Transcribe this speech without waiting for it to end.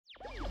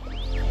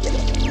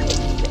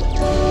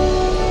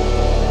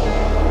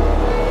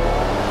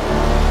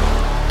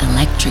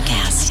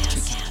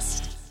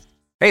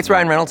Hey, it's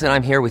Ryan Reynolds, and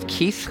I'm here with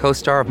Keith,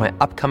 co-star of my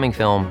upcoming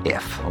film,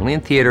 If, only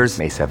in theaters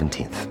May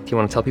 17th. Do you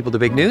want to tell people the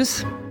big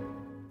news?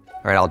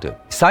 All right, I'll do it.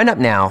 Sign up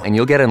now and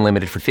you'll get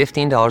unlimited for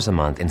 $15 a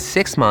month and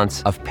 6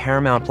 months of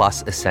Paramount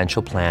Plus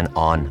Essential Plan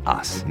on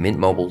us.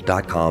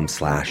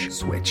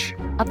 MintMobile.com/switch.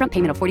 Upfront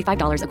payment of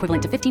 $45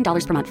 equivalent to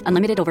 $15 per month.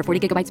 Unlimited over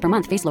 40 gigabytes per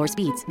month. Face lower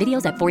speeds.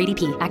 Videos at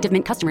 480p. Active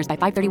Mint customers by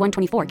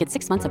 531.24 get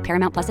 6 months of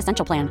Paramount Plus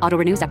Essential Plan. Auto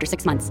renews after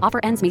 6 months. Offer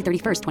ends May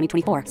 31st,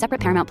 2024.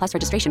 Separate Paramount Plus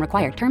registration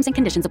required. Terms and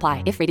conditions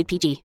apply if rated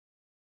PG.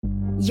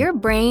 Your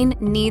brain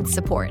needs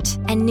support,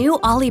 and new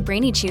Ollie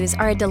Brainy Chews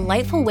are a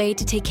delightful way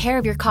to take care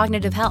of your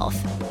cognitive health.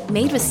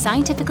 Made with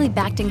scientifically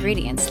backed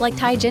ingredients like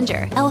Thai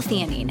ginger,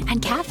 L-theanine, and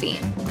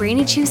caffeine,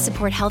 Brainy Chews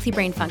support healthy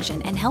brain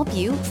function and help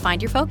you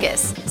find your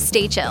focus,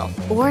 stay chill,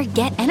 or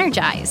get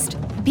energized.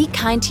 Be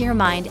kind to your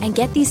mind and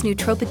get these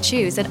nootropic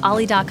chews at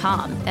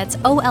ollie.com. That's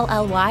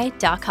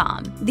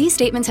OLLY.com. These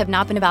statements have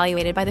not been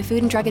evaluated by the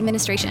Food and Drug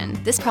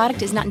Administration. This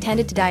product is not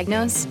intended to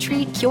diagnose,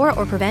 treat, cure,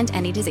 or prevent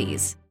any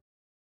disease.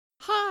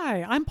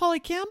 Hi, I'm Polly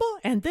Campbell,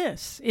 and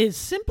this is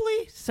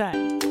Simply Said.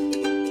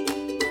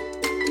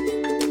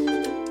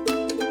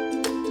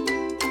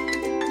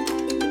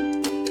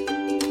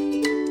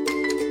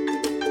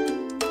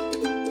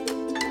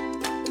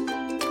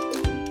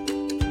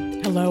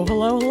 Hello,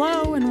 hello,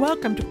 hello, and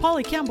welcome to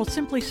Polly Campbell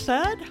Simply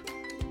Said.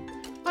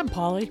 I'm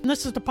Polly, and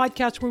this is the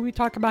podcast where we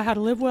talk about how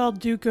to live well,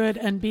 do good,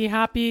 and be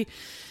happy.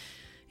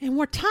 And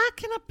we're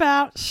talking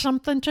about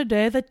something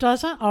today that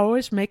doesn't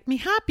always make me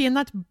happy, and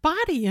that's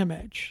body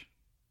image.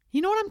 You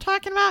know what I'm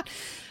talking about?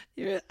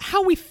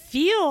 How we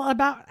feel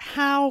about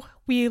how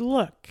we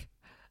look,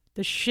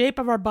 the shape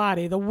of our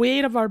body, the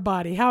weight of our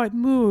body, how it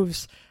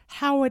moves,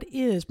 how it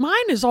is. Mine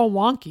is all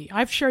wonky.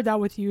 I've shared that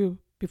with you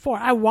before.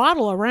 I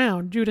waddle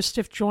around due to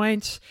stiff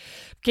joints,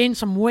 gained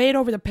some weight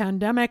over the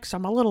pandemic, so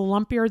I'm a little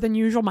lumpier than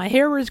usual. My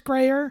hair is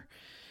grayer.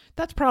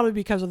 That's probably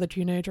because of the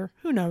teenager.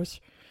 Who knows?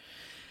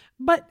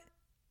 But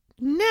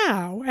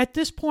now, at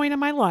this point in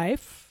my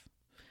life,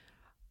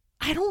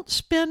 I don't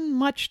spend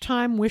much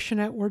time wishing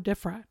it were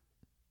different,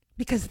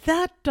 because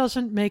that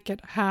doesn't make it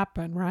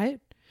happen, right?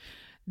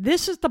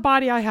 This is the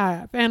body I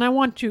have, and I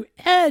want to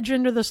edge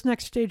into this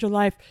next stage of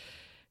life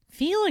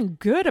feeling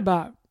good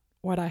about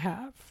what I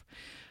have.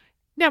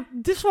 Now,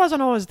 this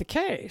wasn't always the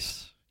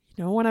case.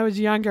 You know, when I was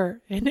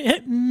younger, in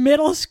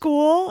middle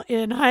school,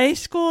 in high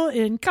school,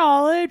 in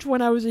college,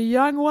 when I was a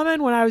young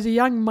woman, when I was a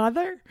young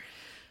mother,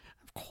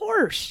 of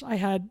course I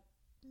had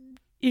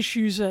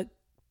issues at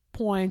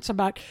points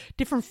about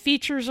different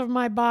features of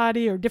my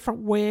body or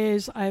different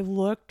ways I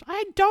looked.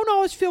 I don't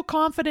always feel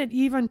confident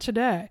even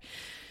today.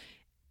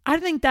 I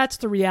think that's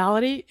the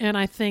reality, and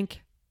I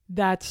think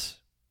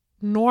that's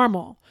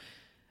normal.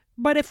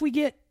 But if we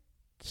get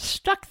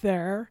stuck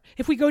there,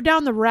 if we go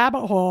down the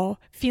rabbit hole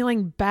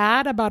feeling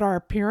bad about our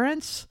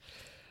appearance,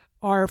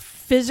 our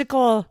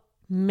physical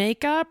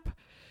makeup,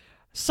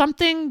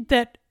 something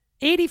that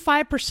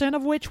 85%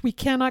 of which we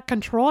cannot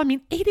control. I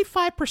mean,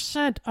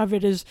 85% of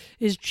it is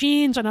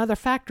genes and other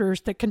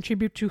factors that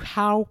contribute to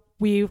how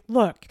we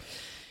look.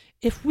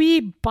 If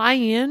we buy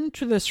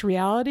into this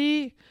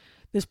reality,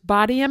 this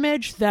body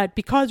image, that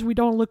because we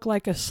don't look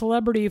like a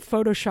celebrity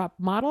Photoshop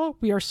model,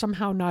 we are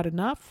somehow not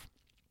enough.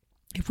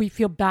 If we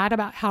feel bad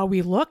about how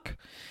we look,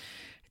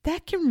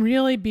 that can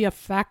really be a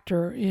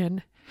factor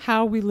in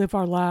how we live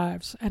our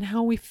lives and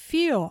how we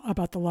feel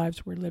about the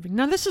lives we're living.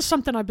 Now, this is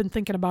something I've been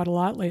thinking about a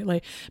lot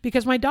lately,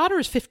 because my daughter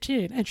is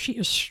 15 and she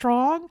is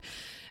strong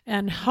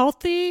and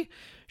healthy.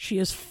 She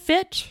is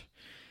fit.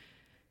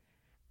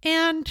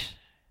 And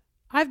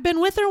I've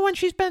been with her when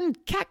she's been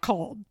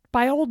catcalled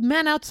by old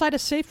men outside a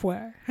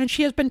Safeway. And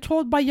she has been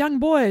told by young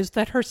boys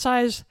that her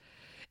size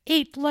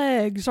 8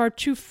 legs are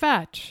too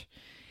fat.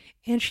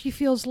 And she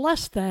feels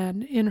less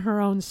than in her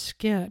own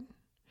skin.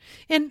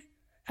 And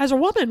as a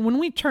woman, when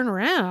we turn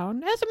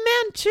around, as a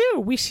man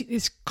too, we see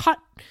these cut,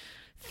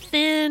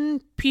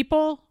 thin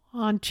people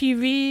on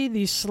TV,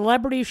 these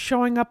celebrities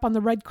showing up on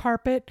the red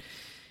carpet.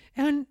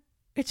 And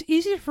it's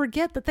easy to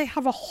forget that they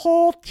have a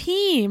whole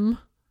team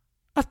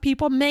of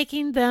people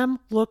making them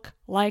look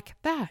like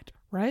that,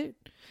 right?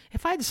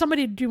 If I had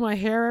somebody to do my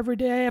hair every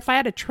day, if I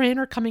had a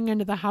trainer coming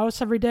into the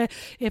house every day,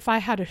 if I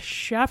had a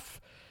chef,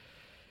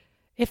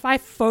 if I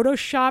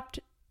photoshopped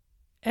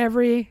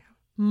every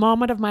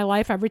moment of my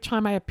life, every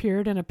time I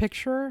appeared in a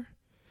picture,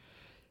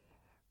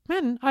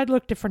 man, I'd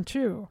look different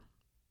too.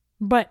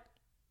 But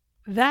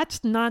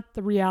that's not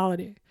the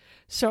reality.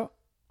 So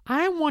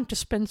I want to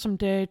spend some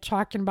day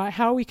talking about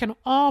how we can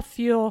all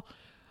feel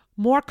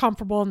more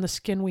comfortable in the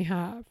skin we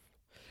have.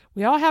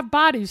 We all have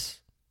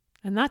bodies,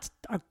 and that's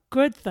a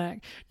good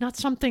thing, not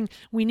something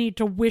we need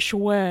to wish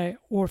away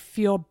or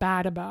feel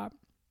bad about.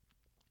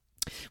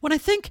 When I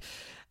think,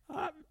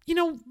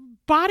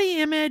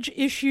 body image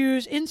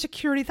issues,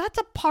 insecurity, that's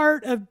a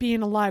part of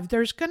being alive.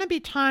 There's going to be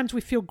times we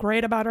feel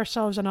great about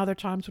ourselves and other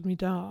times when we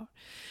don't.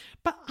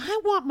 But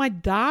I want my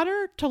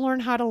daughter to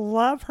learn how to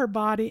love her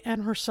body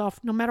and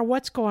herself no matter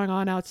what's going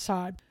on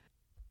outside.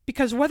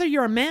 Because whether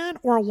you're a man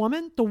or a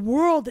woman, the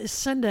world is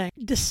sending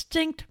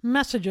distinct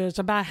messages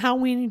about how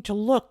we need to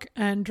look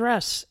and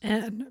dress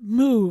and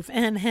move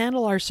and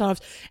handle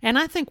ourselves. And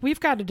I think we've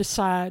got to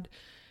decide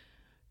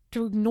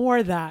to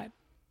ignore that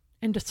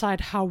and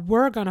decide how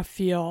we're going to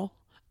feel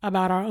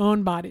about our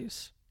own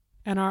bodies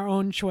and our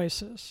own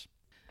choices.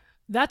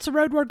 That's the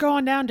road we're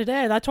going down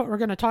today. That's what we're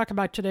going to talk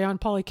about today on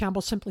Polly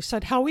Campbell Simply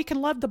Said, how we can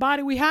love the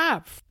body we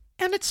have.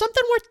 And it's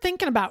something worth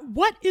thinking about.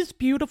 What is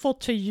beautiful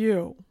to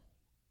you?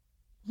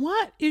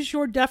 What is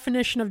your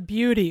definition of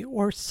beauty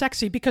or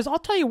sexy? Because I'll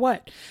tell you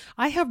what,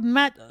 I have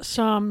met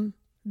some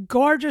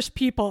gorgeous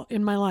people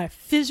in my life,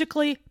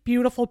 physically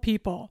beautiful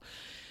people,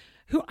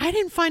 who I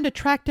didn't find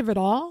attractive at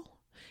all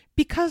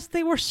because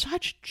they were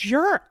such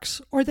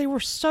jerks, or they were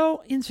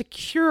so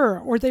insecure,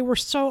 or they were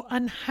so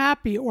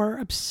unhappy or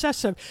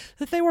obsessive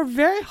that they were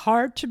very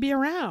hard to be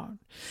around.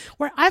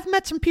 Where I've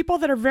met some people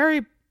that are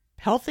very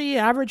healthy,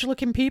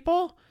 average-looking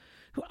people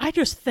who I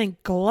just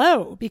think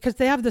glow because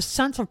they have this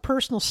sense of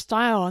personal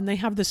style and they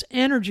have this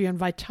energy and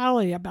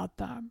vitality about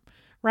them,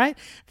 right?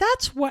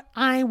 That's what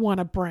I want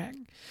to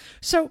bring.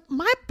 So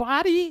my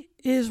body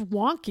is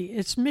wonky.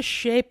 It's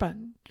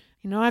misshapen.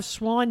 I have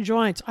swollen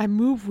joints. I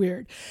move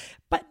weird.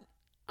 But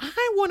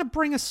I want to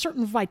bring a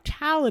certain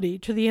vitality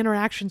to the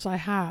interactions I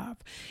have.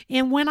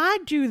 And when I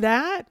do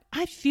that,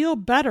 I feel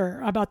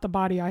better about the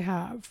body I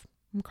have.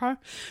 Okay?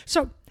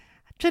 So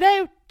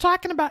today,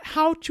 talking about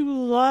how to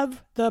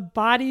love the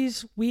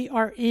bodies we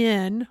are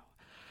in.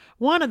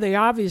 One of the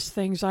obvious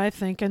things, I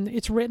think, and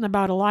it's written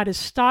about a lot, is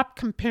stop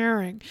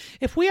comparing.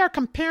 If we are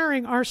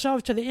comparing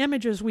ourselves to the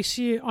images we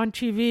see on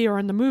TV or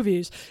in the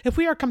movies, if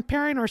we are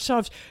comparing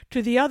ourselves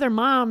to the other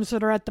moms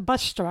that are at the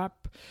bus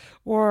stop,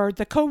 or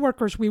the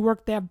coworkers we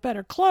work, they have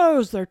better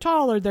clothes, they're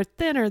taller, they're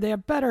thinner, they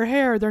have better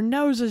hair, their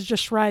nose is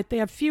just right, they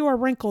have fewer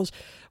wrinkles,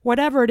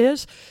 whatever it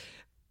is,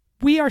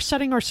 we are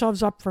setting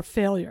ourselves up for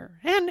failure.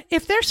 And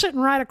if they're sitting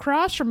right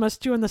across from us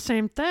doing the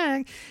same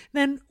thing,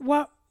 then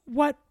what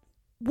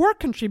we're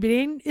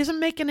contributing isn't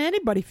making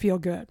anybody feel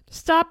good.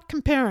 Stop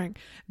comparing.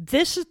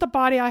 This is the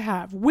body I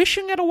have.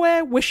 Wishing it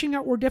away, wishing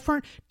it were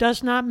different,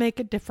 does not make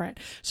it different.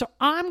 So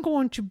I'm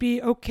going to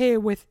be okay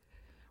with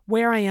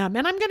where I am,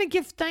 and I'm going to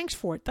give thanks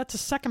for it. That's the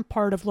second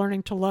part of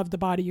learning to love the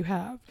body you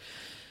have.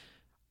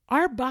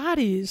 Our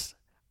bodies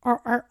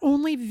are our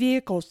only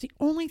vehicles, the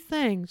only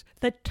things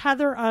that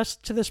tether us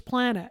to this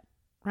planet,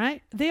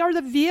 right? They are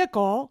the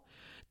vehicle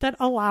that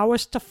allow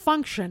us to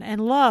function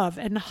and love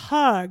and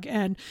hug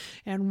and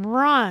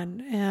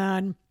run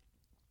and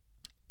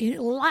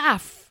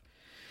laugh.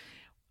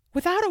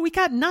 Without it, we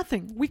got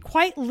nothing. We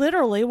quite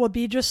literally will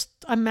be just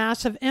a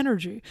mass of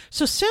energy.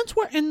 So since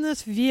we're in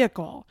this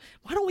vehicle,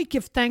 why don't we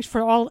give thanks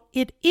for all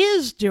it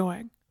is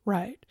doing,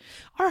 right?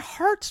 Our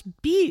hearts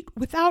beat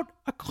without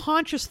a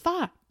conscious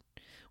thought.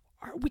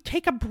 We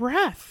take a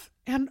breath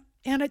and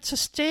it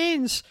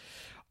sustains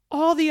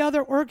all the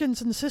other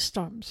organs and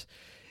systems.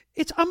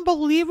 It's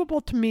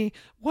unbelievable to me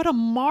what a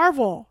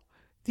marvel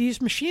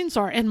these machines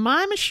are. And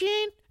my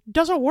machine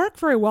doesn't work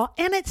very well,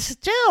 and it's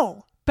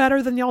still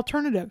better than the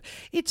alternative.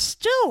 It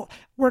still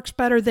works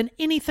better than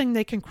anything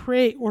they can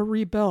create or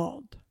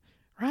rebuild,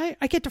 right?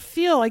 I get to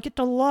feel, I get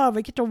to love,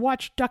 I get to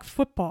watch duck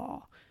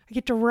football, I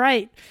get to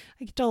write,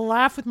 I get to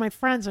laugh with my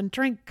friends and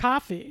drink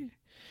coffee.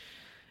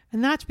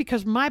 And that's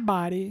because my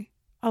body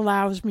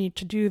allows me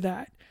to do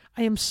that.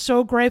 I am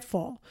so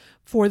grateful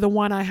for the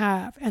one I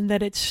have and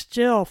that it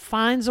still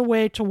finds a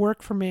way to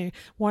work for me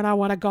when I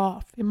want to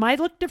golf. It might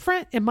look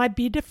different, it might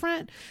be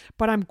different,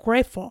 but I'm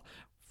grateful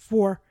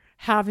for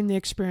having the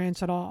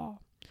experience at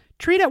all.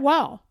 Treat it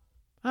well.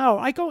 Oh,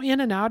 I go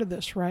in and out of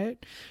this,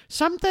 right?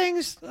 Some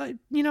things,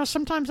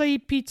 sometimes I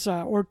eat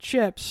pizza or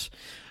chips,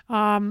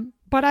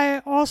 but I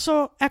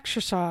also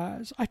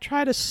exercise. I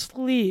try to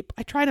sleep.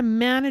 I try to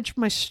manage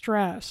my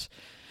stress.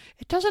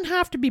 It doesn't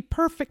have to be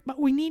perfect, but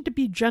we need to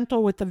be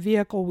gentle with the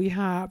vehicle we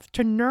have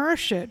to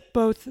nourish it,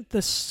 both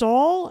the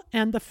soul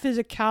and the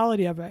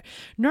physicality of it.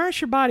 Nourish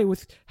your body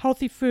with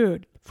healthy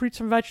food, fruits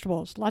and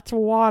vegetables, lots of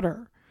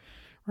water,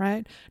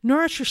 right?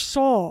 Nourish your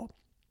soul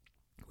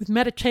with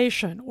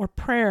meditation or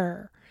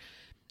prayer.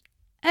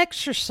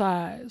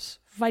 Exercise,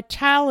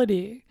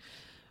 vitality.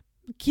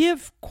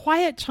 Give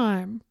quiet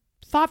time,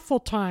 thoughtful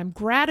time,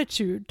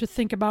 gratitude to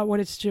think about what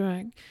it's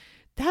doing.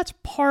 That's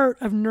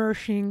part of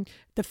nourishing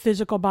the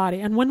physical body.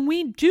 And when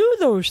we do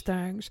those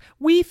things,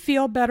 we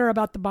feel better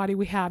about the body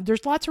we have.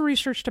 There's lots of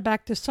research to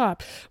back this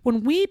up.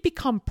 When we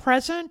become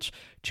present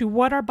to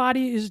what our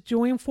body is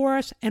doing for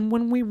us, and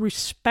when we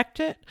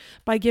respect it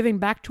by giving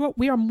back to it,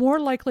 we are more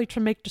likely to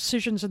make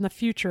decisions in the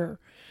future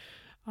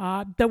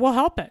that will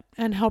help it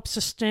and help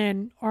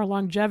sustain our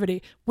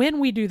longevity. When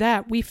we do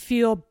that, we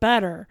feel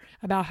better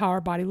about how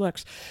our body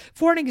looks.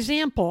 For an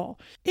example,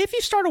 if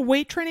you start a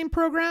weight training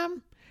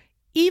program,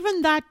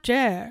 even that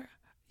day,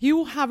 you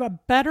will have a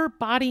better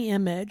body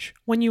image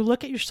when you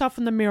look at yourself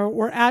in the mirror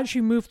or as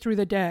you move through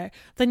the day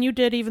than you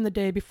did even the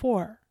day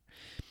before.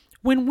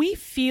 When we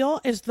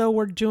feel as though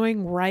we're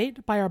doing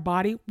right by our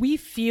body, we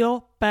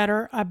feel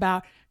better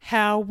about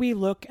how we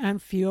look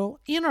and feel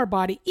in our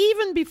body,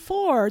 even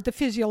before the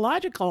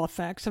physiological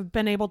effects have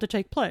been able to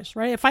take place,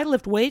 right? If I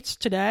lift weights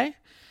today,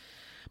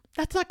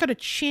 that's not going to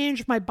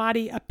change my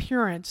body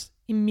appearance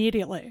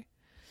immediately.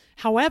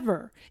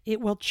 However, it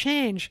will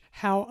change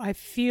how I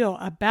feel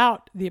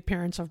about the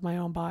appearance of my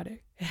own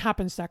body. It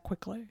happens that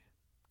quickly,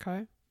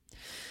 okay?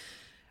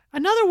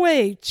 Another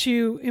way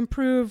to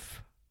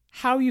improve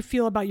how you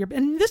feel about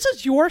and this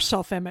is your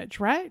self-image,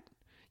 right?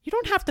 You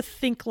don't have to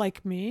think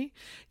like me.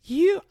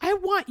 I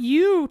want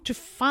you to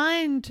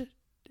find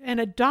and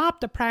adopt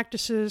the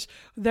practices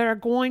that are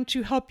going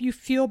to help you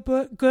feel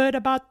good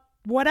about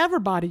whatever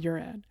body you're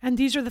in. And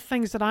these are the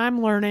things that I'm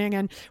learning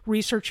and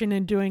researching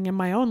and doing in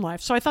my own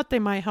life. So I thought they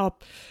might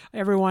help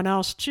everyone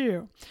else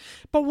too.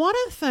 But one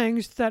of the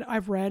things that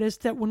I've read is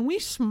that when we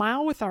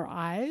smile with our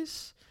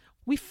eyes,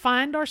 we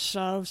find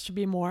ourselves to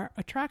be more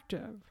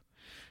attractive.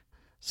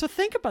 So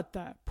think about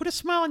that. Put a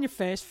smile on your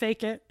face,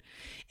 fake it,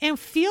 and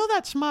feel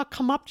that smile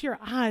come up to your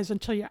eyes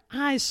until your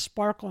eyes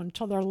sparkle,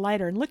 until they're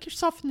lighter, and look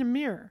yourself in the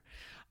mirror.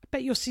 I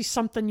bet you'll see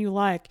something you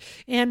like.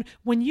 And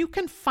when you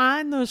can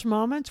find those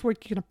moments where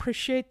you can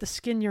appreciate the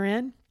skin you're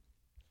in,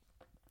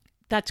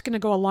 that's going to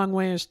go a long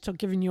way to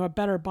giving you a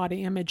better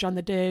body image on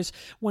the days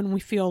when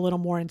we feel a little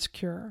more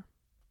insecure.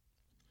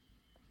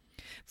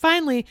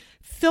 Finally,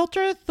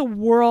 filter the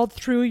world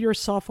through your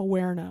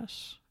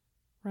self-awareness,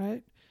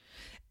 right?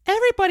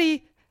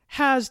 Everybody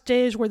has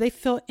days where they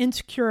feel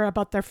insecure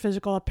about their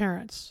physical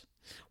appearance,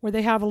 where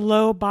they have a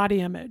low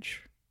body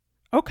image.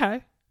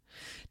 Okay.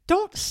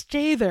 Don't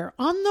stay there.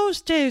 On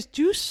those days,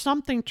 do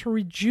something to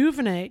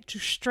rejuvenate, to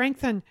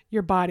strengthen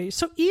your body.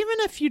 So even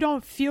if you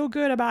don't feel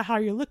good about how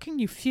you're looking,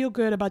 you feel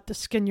good about the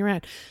skin you're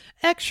in.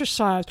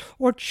 Exercise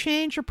or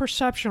change your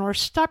perception or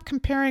stop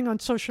comparing on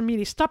social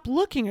media. Stop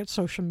looking at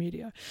social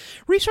media.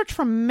 Research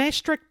from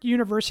Maastricht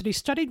University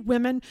studied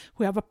women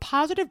who have a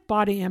positive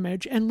body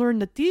image and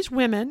learned that these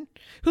women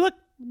who look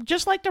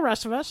just like the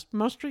rest of us,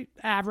 mostly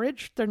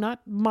average, they're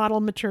not model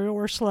material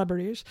or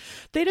celebrities,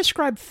 they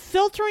describe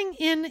filtering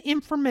in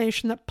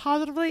information that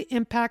positively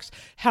impacts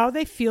how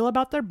they feel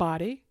about their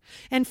body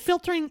and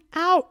filtering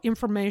out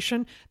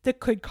information that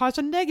could cause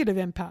a negative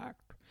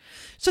impact.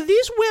 So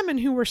these women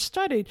who were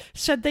studied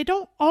said they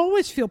don't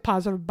always feel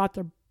positive about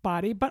their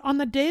body, but on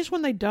the days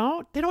when they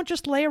don't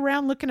just lay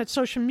around looking at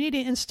social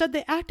media. Instead,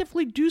 they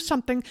actively do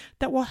something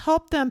that will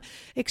help them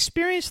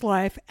experience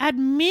life, add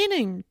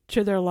meaning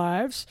to their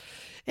lives,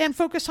 and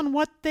focus on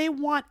what they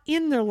want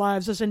in their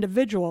lives as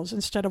individuals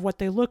instead of what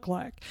they look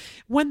like.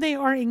 When they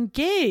are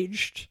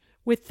engaged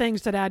with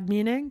things that add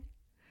meaning,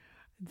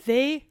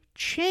 they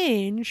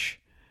change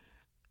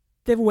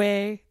the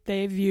way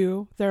they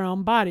view their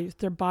own bodies.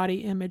 Their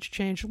body image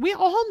changes. We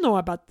all know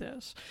about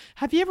this.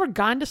 Have you ever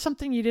gone to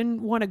something you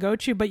didn't want to go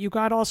to, but you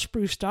got all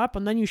spruced up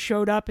and then you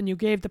showed up and you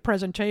gave the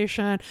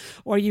presentation,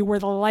 or you were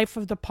the life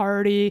of the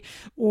party,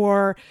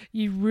 or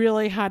you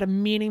really had a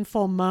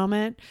meaningful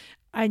moment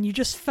and you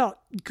just felt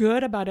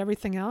good about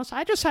everything else?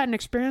 I just had an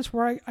experience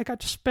where I got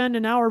to spend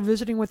an hour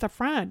visiting with a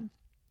friend.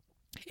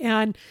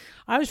 And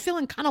I was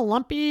feeling kind of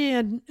lumpy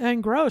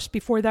and gross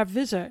before that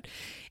visit.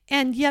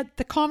 And yet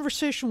the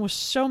conversation was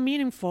so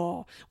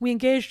meaningful. We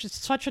engaged at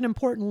such an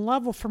important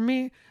level for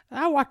me.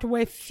 I walked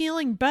away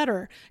feeling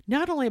better,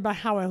 not only about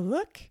how I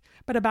look,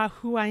 but about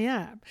who I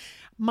am.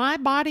 My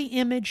body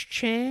image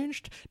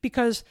changed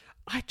because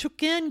I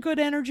took in good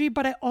energy,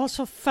 but I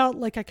also felt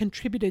like I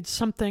contributed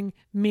something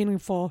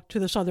meaningful to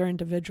this other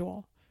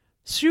individual.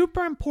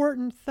 Super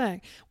important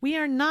thing. We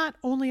are not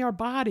only our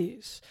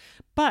bodies,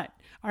 but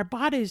our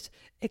bodies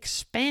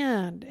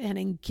expand and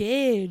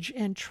engage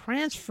and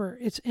transfer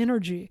its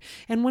energy.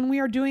 And when we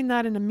are doing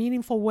that in a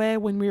meaningful way,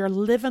 when we are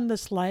living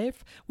this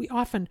life, we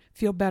often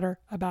feel better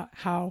about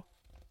how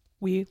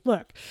we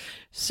look.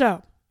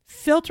 So,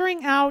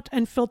 filtering out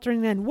and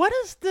filtering in. What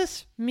does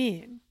this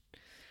mean?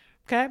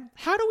 Okay,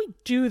 how do we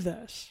do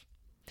this?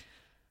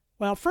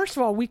 Well, first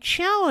of all, we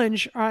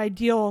challenge our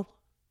ideal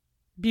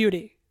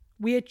beauty.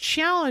 We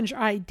challenge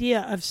our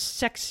idea of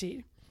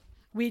sexy.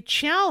 We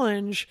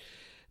challenge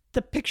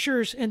the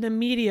pictures in the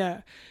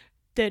media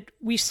that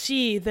we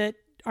see that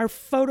are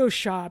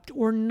photoshopped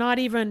or not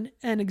even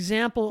an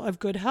example of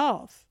good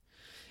health.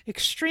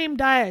 Extreme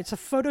diets, a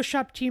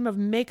photoshopped team of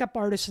makeup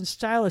artists and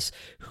stylists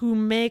who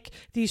make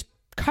these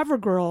cover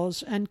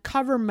girls and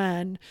cover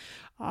men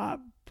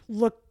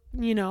look,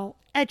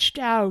 etched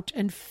out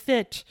and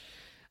fit,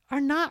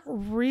 are not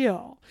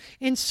real.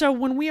 And so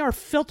when we are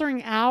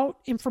filtering out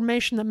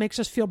information that makes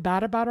us feel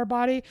bad about our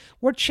body,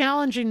 we're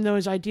challenging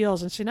those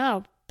ideals and saying,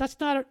 no,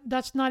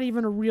 that's not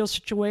even a real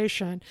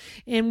situation.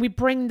 And we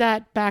bring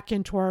that back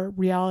into our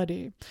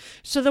reality.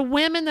 So the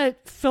women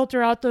that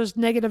filter out those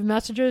negative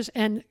messages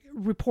and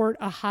report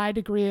a high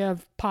degree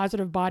of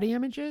positive body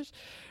images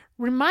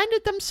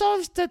reminded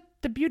themselves that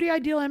the beauty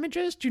ideal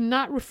images do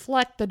not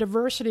reflect the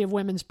diversity of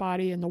women's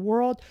body in the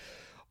world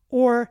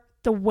or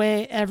the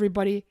way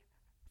everybody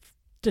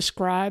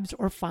describes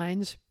or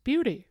finds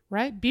beauty,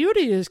 right?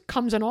 Beauty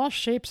comes in all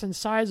shapes and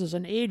sizes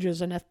and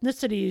ages and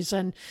ethnicities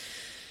and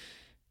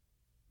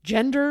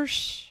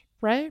genders,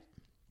 right?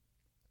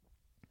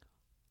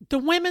 the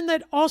women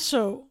that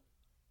also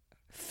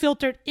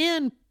filtered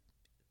in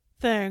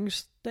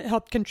things that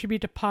helped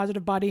contribute to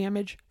positive body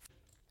image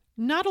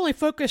not only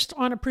focused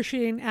on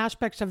appreciating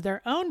aspects of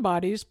their own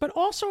bodies, but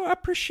also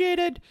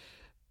appreciated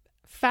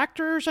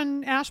factors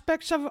and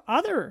aspects of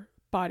other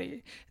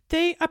body.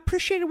 They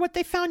appreciated what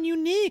they found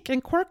unique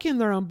and quirky in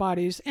their own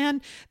bodies,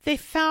 and they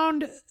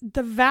found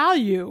the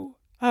value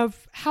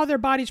of how their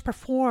bodies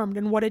performed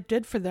and what it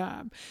did for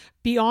them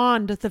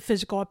beyond the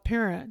physical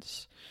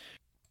appearance.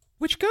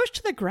 Which goes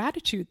to the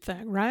gratitude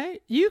thing,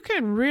 right? You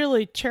can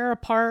really tear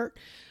apart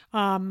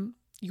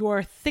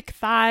your thick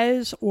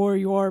thighs or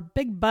your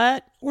big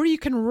butt, or you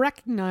can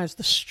recognize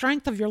the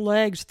strength of your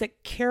legs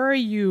that carry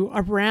you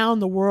around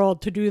the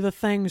world to do the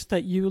things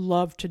that you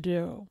love to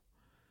do,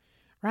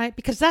 right?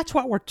 Because that's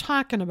what we're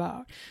talking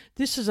about.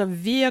 This is a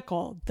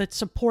vehicle that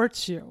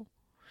supports you.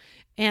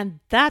 And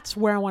that's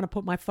where I want to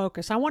put my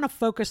focus. I want to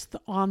focus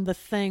on the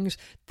things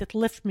that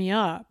lift me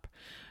up,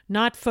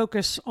 not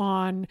focus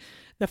on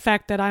the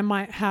fact that I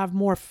might have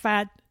more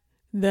fat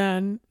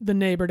than the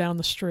neighbor down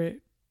the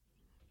street.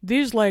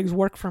 These legs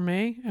work for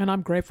me, and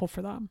I'm grateful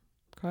for them.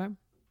 Okay.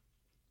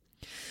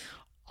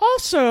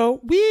 Also,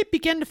 we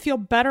begin to feel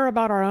better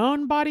about our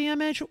own body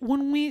image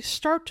when we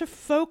start to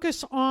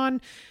focus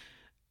on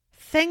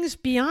things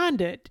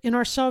beyond it in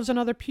ourselves and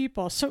other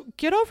people. So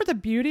get over the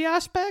beauty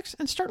aspects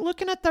and start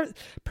looking at the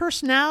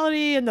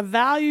personality and the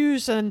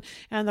values and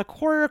the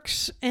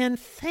quirks and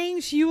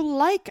things you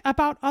like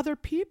about other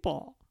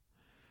people.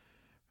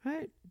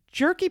 Right?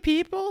 Jerky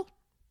people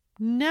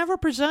never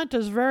present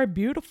as very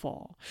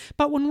beautiful.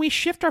 But when we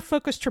shift our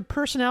focus to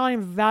personality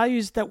and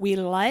values that we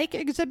like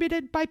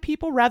exhibited by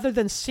people rather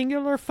than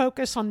singular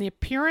focus on the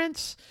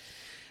appearance,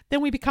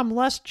 then we become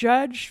less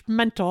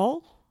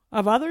judgmental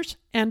of others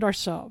and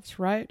ourselves,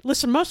 right?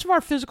 Listen, most of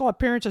our physical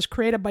appearance is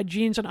created by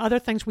genes and other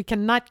things we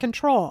cannot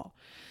control.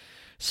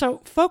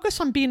 So focus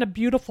on being a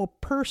beautiful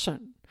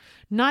person,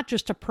 not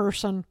just a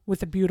person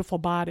with a beautiful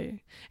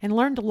body, and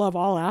learn to love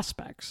all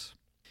aspects.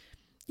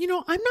 You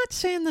know, I'm not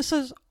saying this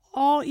is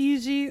all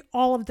easy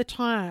all of the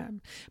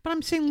time, but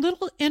I'm seeing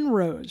little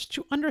inroads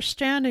to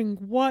understanding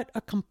what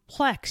a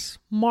complex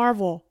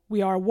marvel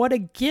we are, what a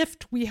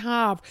gift we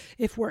have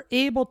if we're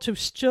able to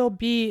still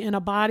be in a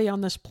body on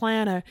this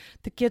planet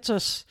that gets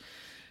us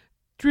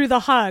through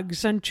the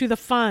hugs and to the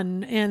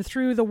fun and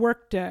through the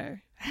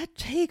workday. That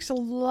takes a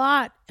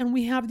lot, and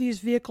we have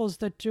these vehicles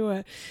that do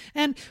it.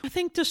 And I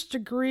think this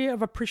degree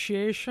of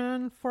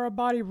appreciation for a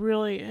body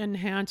really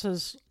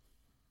enhances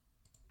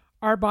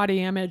our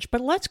body image.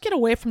 But let's get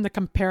away from the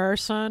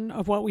comparison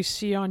of what we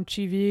see on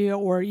TV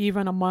or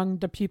even among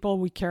the people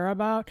we care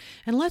about,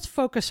 and let's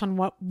focus on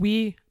what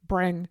we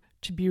bring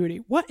to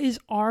beauty. What is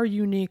our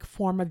unique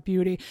form of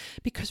beauty?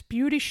 Because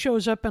beauty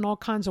shows up in all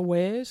kinds of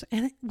ways,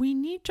 and we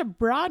need to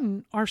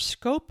broaden our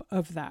scope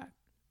of that.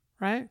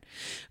 Right?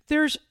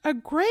 There's a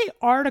great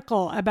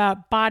article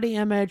about body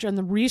image and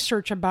the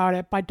research about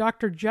it by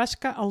Dr.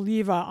 Jessica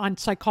Oliva on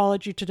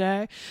Psychology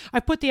Today. I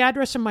put the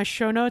address in my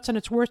show notes, and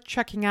it's worth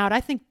checking out.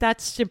 I think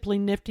that's simply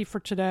nifty for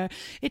today.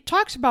 It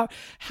talks about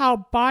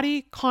how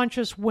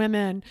body-conscious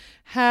women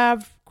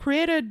have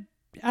created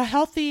a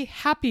healthy,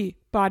 happy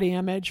body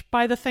image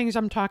by the things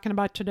I'm talking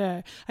about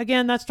today.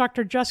 Again, that's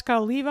Dr. Jessica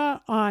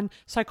Oliva on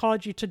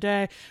Psychology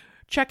Today.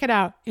 Check it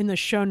out in the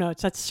show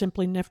notes. That's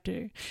simply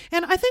nifty.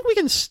 And I think we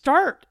can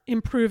start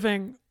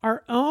improving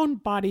our own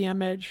body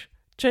image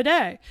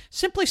today.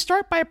 Simply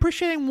start by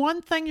appreciating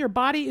one thing your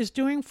body is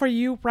doing for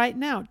you right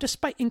now,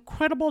 despite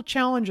incredible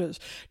challenges,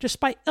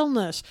 despite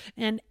illness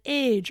and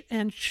age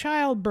and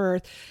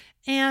childbirth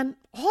and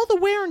all the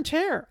wear and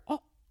tear.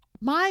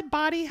 My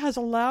body has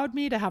allowed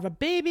me to have a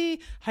baby,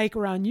 hike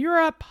around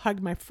Europe,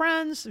 hug my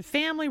friends,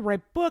 family,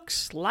 write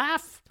books,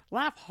 laugh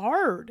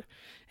hard,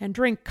 and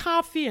drink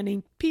coffee and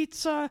eat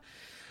pizza.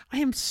 I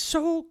am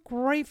so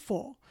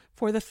grateful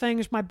for the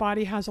things my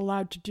body has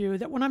allowed to do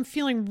that when I'm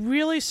feeling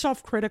really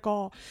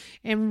self-critical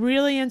and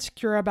really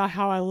insecure about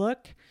how I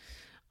look,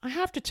 I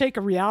have to take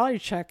a reality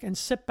check and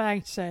sit back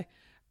and say,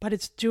 but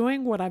it's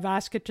doing what I've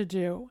asked it to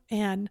do.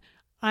 And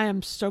I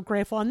am so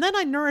grateful. And then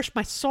I nourish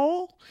my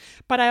soul,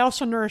 but I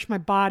also nourish my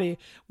body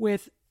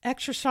with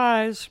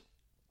exercise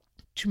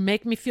to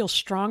make me feel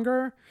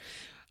stronger.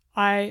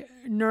 I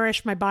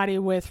nourish my body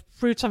with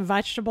fruits and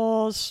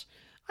vegetables.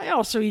 I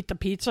also eat the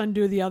pizza and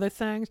do the other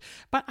things.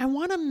 But I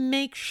want to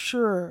make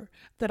sure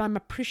that I'm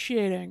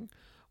appreciating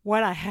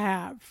what I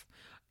have.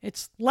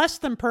 It's less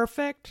than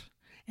perfect,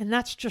 and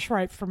that's just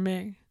right for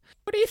me.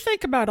 What do you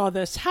think about all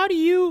this? How do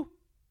you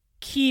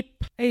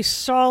keep a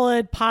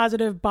solid,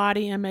 positive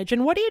body image?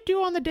 And what do you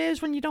do on the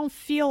days when you don't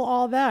feel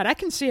all that? I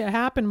can see it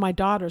happen to my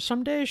daughter.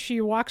 Some days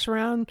she walks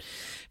around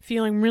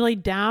feeling really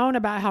down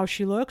about how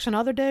she looks, and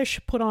other days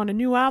she'll put on a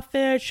new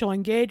outfit, she'll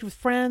engage with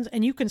friends,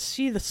 and you can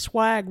see the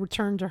swag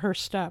return to her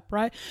step,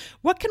 right?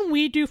 What can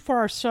we do for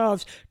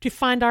ourselves to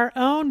find our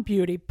own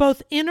beauty,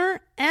 both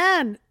inner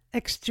and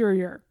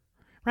exterior,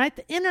 right?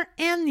 The inner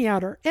and the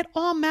outer. It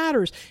all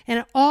matters, and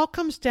it all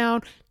comes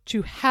down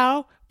to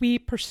how we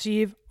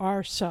perceive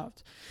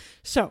ourselves.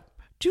 So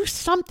Do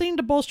something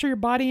to bolster your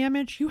body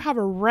image. You have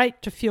a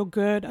right to feel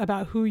good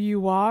about who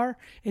you are.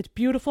 It's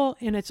beautiful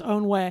in its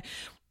own way.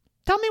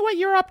 Tell me what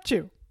you're up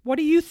to. What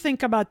do you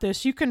think about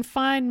this? You can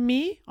find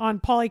me on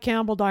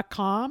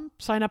paulycampbell.com,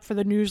 sign up for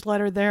the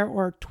newsletter there,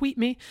 or tweet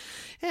me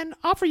and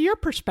offer your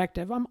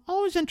perspective. I'm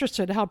always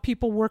interested in how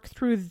people work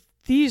through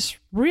these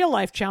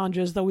real-life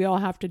challenges that we all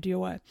have to deal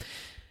with.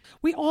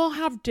 We all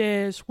have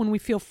days when we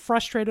feel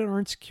frustrated or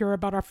insecure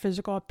about our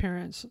physical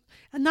appearance,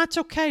 and that's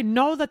okay.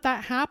 Know that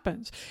that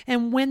happens.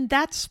 And when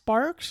that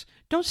sparks,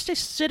 don't stay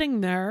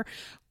sitting there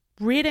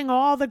reading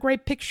all the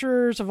great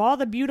pictures of all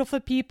the beautiful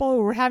people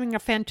who are having a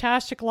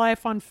fantastic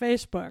life on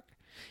Facebook.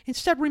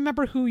 Instead,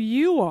 remember who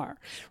you are.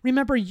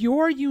 Remember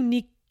your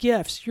unique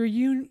gifts, your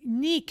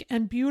unique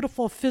and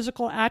beautiful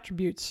physical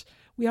attributes.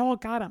 We all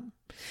got them.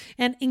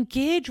 And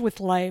engage with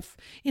life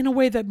in a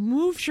way that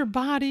moves your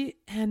body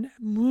and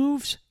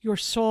moves your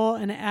soul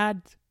and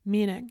adds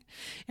meaning.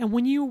 And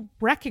when you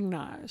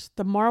recognize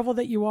the marvel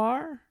that you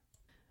are,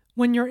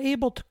 when you're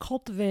able to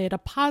cultivate a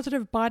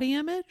positive body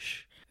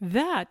image,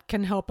 that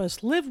can help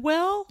us live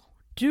well,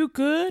 do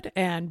good,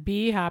 and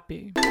be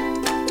happy.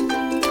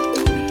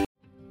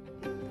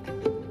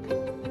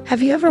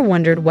 Have you ever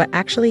wondered what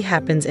actually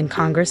happens in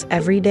Congress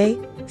every day?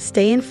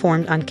 Stay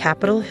informed on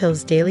Capitol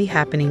Hill's daily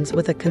happenings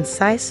with a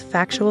concise,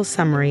 factual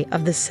summary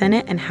of the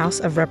Senate and House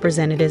of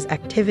Representatives'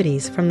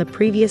 activities from the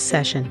previous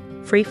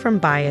session, free from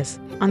bias,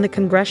 on the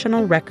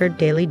Congressional Record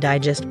Daily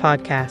Digest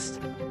podcast.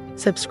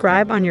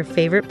 Subscribe on your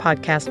favorite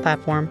podcast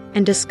platform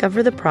and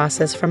discover the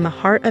process from the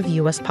heart of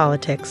U.S.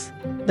 politics.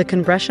 The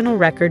Congressional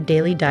Record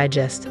Daily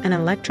Digest, an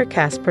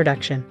Electricast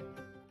production.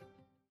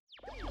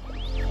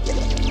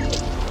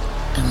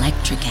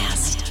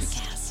 Electricast.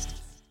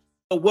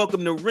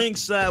 Welcome to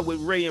Ringside with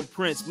Ray and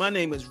Prince. My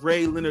name is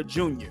Ray Leonard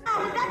Jr. Oh,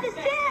 is that the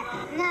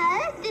set? No,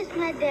 that's just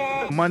my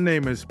dad. My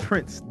name is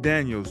Prince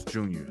Daniels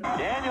Jr.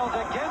 Daniels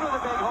again with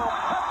a big home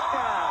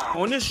touchdown.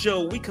 On this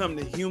show, we come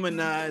to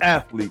humanize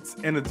athletes,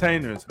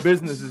 entertainers,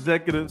 business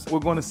executives. We're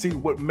going to see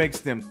what makes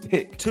them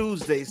tick.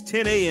 Tuesdays,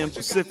 10 a.m.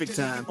 Pacific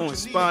time on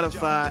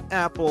Spotify,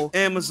 Apple,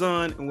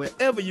 Amazon, and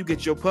wherever you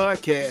get your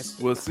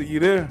podcasts. We'll see you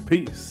there.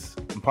 Peace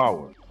and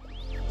power.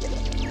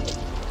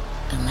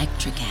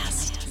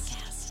 Electricast.